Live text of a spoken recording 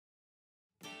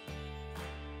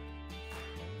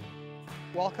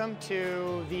Welcome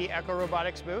to the ECHO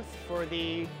Robotics booth for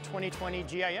the 2020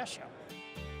 GIS show.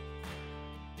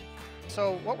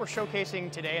 So what we're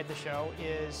showcasing today at the show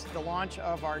is the launch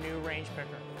of our new range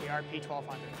picker, the RP1200.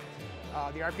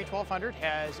 The RP1200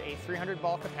 has a 300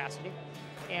 ball capacity,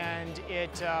 and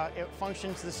it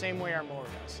functions the same way our mower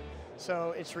does.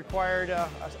 So it's required, a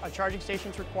charging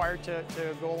station is required to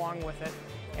go along with it,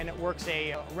 and it works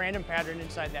a random pattern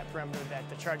inside that perimeter that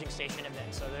the charging station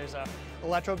emits. So there's an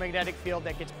electromagnetic field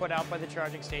that gets put out by the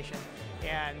charging station,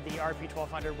 and the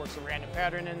RP1200 works a random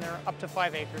pattern in there up to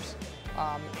 5 acres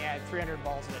at 300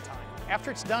 balls at a time. After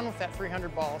it's done with that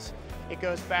 300 balls, it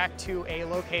goes back to a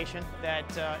location that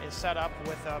is set up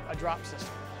with a drop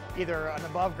system, either an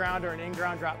above ground or an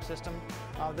in-ground drop system.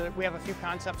 We have a few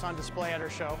concepts on display at our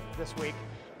show this week,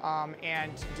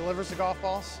 and delivers the golf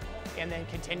balls and then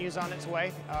continues on its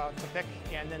way to pick,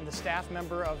 and then the staff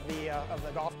member of the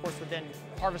golf course would then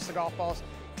harvest the golf balls,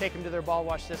 take them to their ball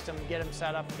wash system, get them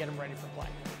set up, and get them ready for play.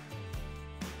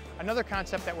 Another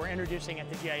concept that we're introducing at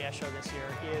the GIS show this year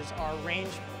is our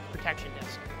range protection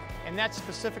disc, and that's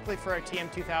specifically for our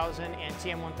TM2000 and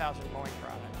TM1000 mowing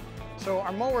product. So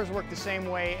our mowers work the same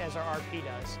way as our RP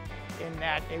does, in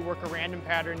that they work a random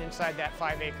pattern inside that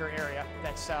 5-acre area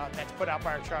that's put out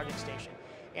by our charging station.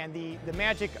 And the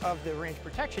magic of the range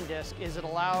protection disc is it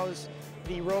allows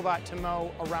the robot to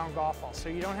mow around golf balls, so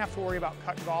you don't have to worry about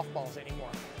cut golf balls anymore.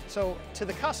 So to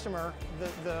the customer,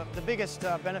 the biggest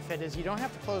benefit is you don't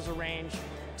have to close the range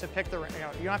to pick you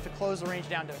don't have to close the range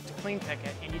down to clean pick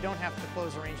it, and you don't have to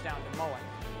close the range down to mow it.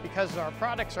 Because our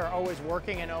products are always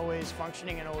working and always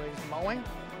functioning and always mowing,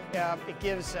 it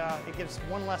gives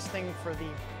one less thing for the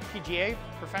PGA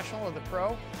professional or the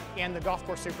pro and the golf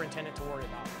course superintendent to worry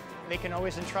about. They can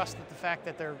always entrust that the fact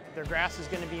that their grass is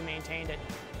going to be maintained at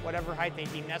whatever height they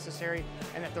deem necessary,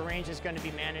 and that the range is going to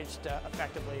be managed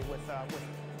effectively with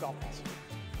golf balls.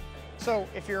 So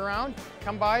if you're around,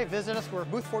 come by, visit us. We're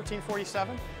at booth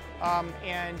 1447,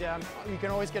 and you can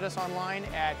always get us online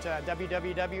at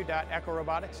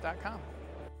www.echorobotics.com.